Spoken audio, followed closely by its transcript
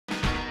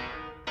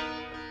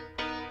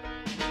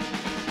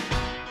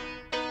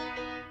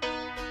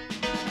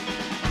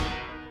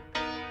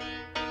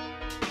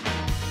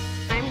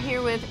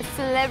with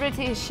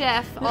celebrity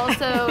chef,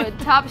 also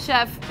Top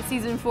Chef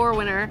Season 4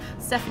 winner,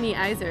 Stephanie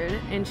Izard.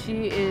 And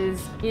she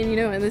is, and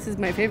and this is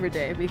my favorite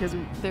day because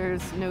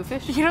there's no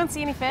fish. You don't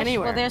see any fish?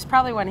 Anywhere. Well, there's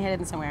probably one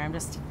hidden somewhere.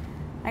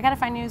 I gotta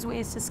find new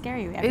ways to scare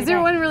you every Is there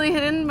day. one really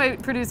hidden? My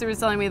producer was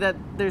telling me that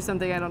there's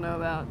something I don't know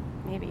about.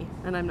 Maybe.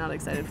 And I'm not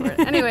excited for it.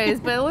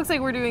 Anyways, but it looks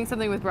like we're doing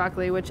something with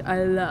broccoli, which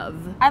I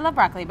love. I love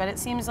broccoli, but it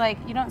seems like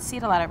you don't see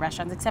it a lot at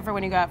restaurants, except for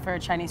when you go out for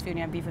Chinese food and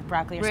you have beef with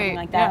broccoli or something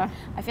like that. Yeah.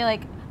 I feel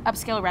like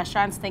upscale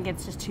restaurants think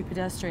it's just too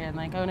pedestrian,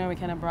 like, oh no, we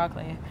can't have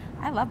broccoli.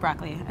 I love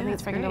broccoli. I think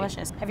it's freaking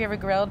delicious. Have you ever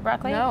grilled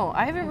broccoli? No,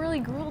 I haven't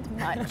really grilled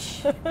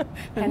much.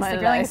 Hence the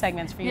grilling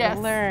segments for you to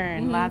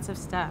learn lots of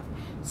stuff.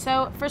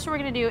 So first what we're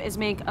gonna do is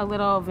make a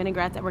little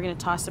vinaigrette that we're gonna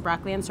toss the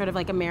broccoli in, sort of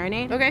like a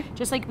marinade. Okay.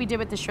 Just like we did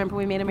with the shrimp when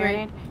we made a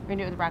marinade, we're gonna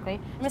do it with the broccoli.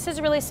 And this is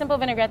a really simple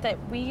vinaigrette that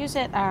we use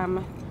it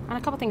on a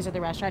couple things at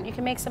the restaurant. You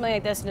can make something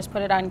like this and just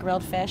put it on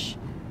grilled fish.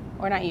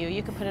 Or not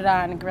you could put it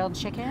on grilled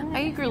chicken.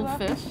 I eat grilled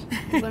fish,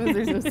 as long as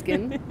there's no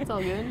skin. It's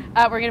all good.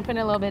 We're gonna put in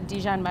a little bit of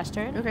Dijon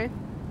mustard. Okay.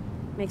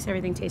 Makes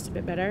everything taste a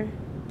bit better.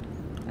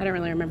 I don't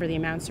really remember the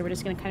amount, so we're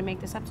just gonna kind of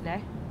make this up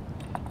today.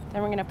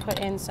 Then we're gonna put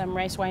in some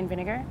rice wine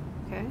vinegar.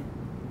 Okay.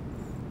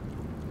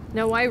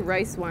 Now, why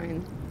rice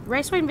wine?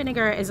 Rice wine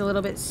vinegar is a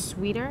little bit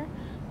sweeter.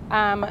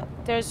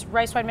 There's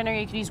rice wine vinegar.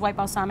 You could use white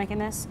balsamic in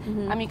this.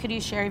 You could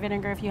use sherry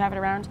vinegar if you have it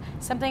around.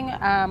 Something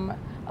a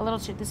little.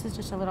 This is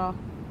just a little.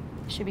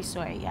 Should be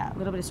soy, yeah, a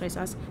little bit of soy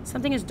sauce.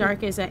 Something as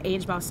dark as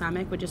aged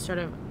balsamic would just sort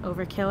of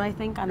overkill, I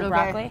think, on the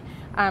broccoli.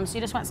 So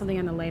you just want something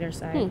on the lighter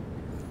side.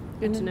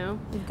 Good to know.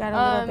 We've got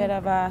a little bit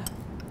of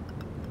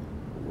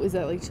is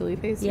that like chili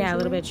paste? Yeah, a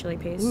little bit of chili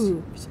paste.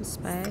 Ooh, some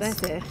spice.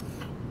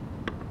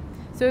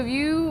 So have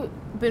you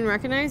been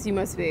recognized? You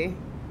must be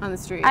on the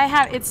street. I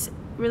have. It's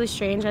really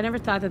strange. I never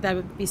thought that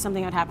would be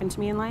something that would happen to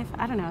me in life.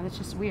 I don't know. That's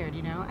just weird,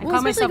 I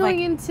call myself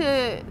going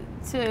into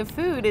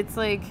food. It's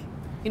like.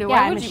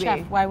 Why would you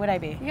be? Why would I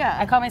be? Yeah.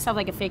 I call myself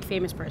like a fake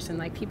famous person.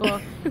 Like people,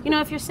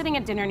 if you're sitting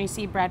at dinner and you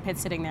see Brad Pitt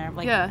sitting there,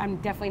 like I'm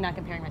definitely not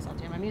comparing myself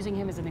to him. I'm using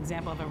him as an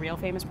example of a real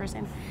famous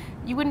person.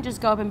 You wouldn't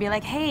just go up and be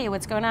like, hey,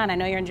 what's going on? I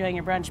know you're enjoying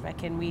your brunch, but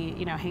can we,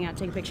 hang out,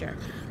 take a picture?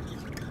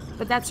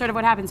 But that's sort of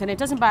what happens. And it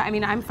doesn't bother,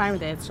 I'm fine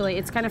with it.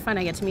 It's kind of fun.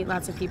 I get to meet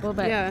lots of people.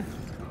 But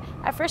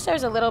at first I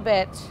was a little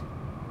bit,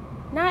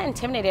 not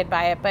intimidated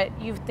by it, but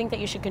you think that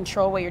you should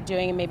control what you're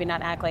doing and maybe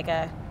not act like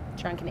a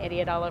drunken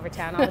idiot all over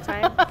town all the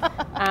time.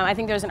 I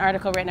think there was an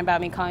article written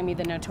about me calling me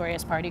the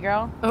notorious party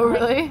girl. Oh,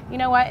 really? You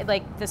know what?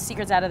 Like, the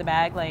secret's out of the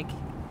bag. Like,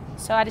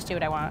 so I just do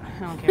what I want. I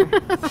don't care.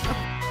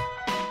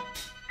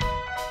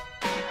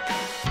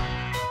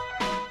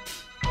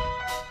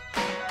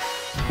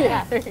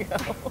 Yeah, there you go.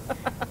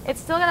 It's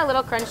still got a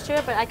little crunch to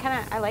it, but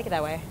I like it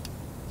that way.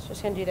 So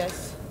just gonna do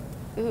this.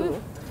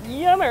 Ooh.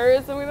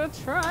 Yummers, I'm gonna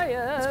try it.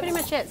 That's pretty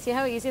much it. See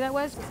how easy that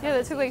was? Yeah,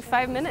 that took like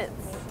 5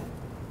 minutes.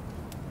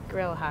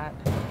 Grill hot,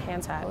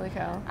 hands hot. Holy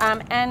cow.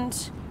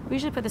 And we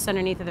usually put this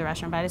underneath of the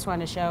restaurant, but I just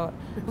wanted to show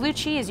blue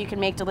cheese. You can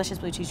make delicious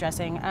blue cheese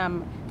dressing.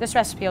 This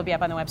recipe will be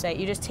up on the website.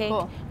 You just take,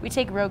 we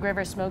take Rogue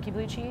River smoky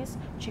blue cheese,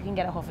 which you can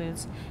get at Whole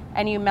Foods,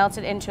 and you melt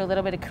it into a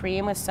little bit of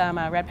cream with some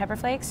red pepper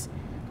flakes.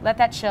 Let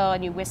that chill,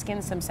 and you whisk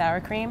in some sour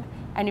cream,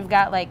 and you've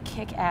got like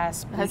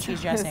kick-ass blue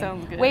cheese dressing.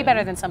 Sounds good. Way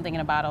better than something in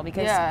a bottle,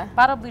 because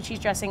bottled blue cheese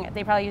dressing,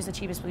 they probably use the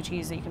cheapest blue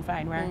cheese that you can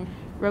find, where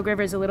Rogue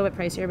River is a little bit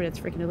pricier, but it's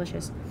freaking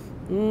delicious.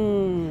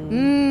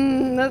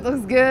 That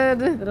looks good.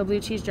 Little blue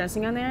cheese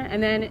dressing on there,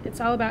 and then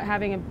it's all about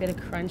having a bit of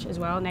crunch as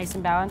well, nice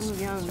and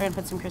balanced. Ooh, We're gonna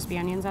put some crispy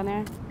onions on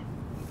there.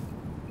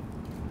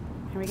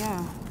 Here we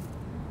go.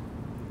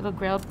 Little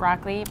grilled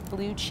broccoli,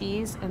 blue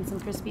cheese, and some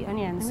crispy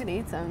onions. I'm gonna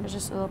eat some. There's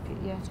just a little, take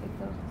a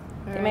little.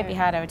 They might be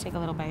hot. I would take a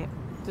little bite.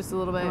 Just a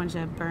little bit. I want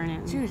you to burn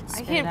it. Dude,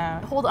 I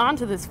can't hold on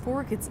to this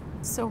fork. It's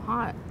so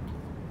hot.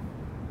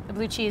 The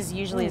blue cheese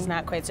usually is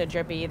not quite so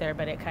drippy either,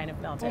 but it kind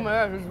of melted. Oh my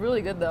gosh, it's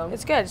really good though.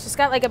 It's good. It's just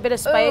got like a bit of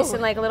spice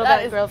and like a little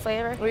bit of grilled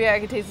flavor. Oh yeah, I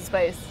can taste the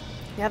spice.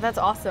 Yeah, that's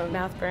awesome.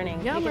 Mouth burning.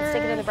 Yummers. You can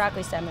stick it in the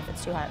broccoli stem if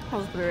it's too hot.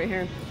 I'll just put it right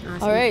here.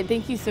 Awesome. All right,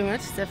 thank you so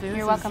much, Stephanie.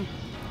 You're welcome.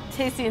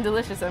 Tasty and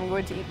delicious. I'm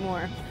going to eat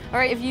more. All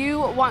right, if you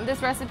want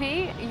this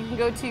recipe, you can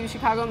go to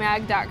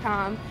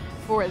chicagomag.com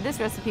for this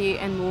recipe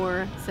and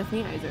more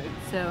Stephanie Izard.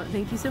 So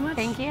thank you so much.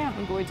 Thank you.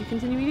 I'm going to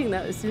continue eating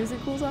that as soon as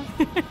it cools off.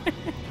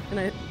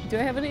 And do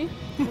I have any?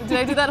 Did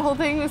I do that whole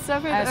thing with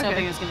stuff? I was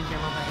hoping it was going to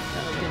dribble, but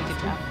you did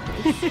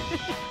a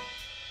good job.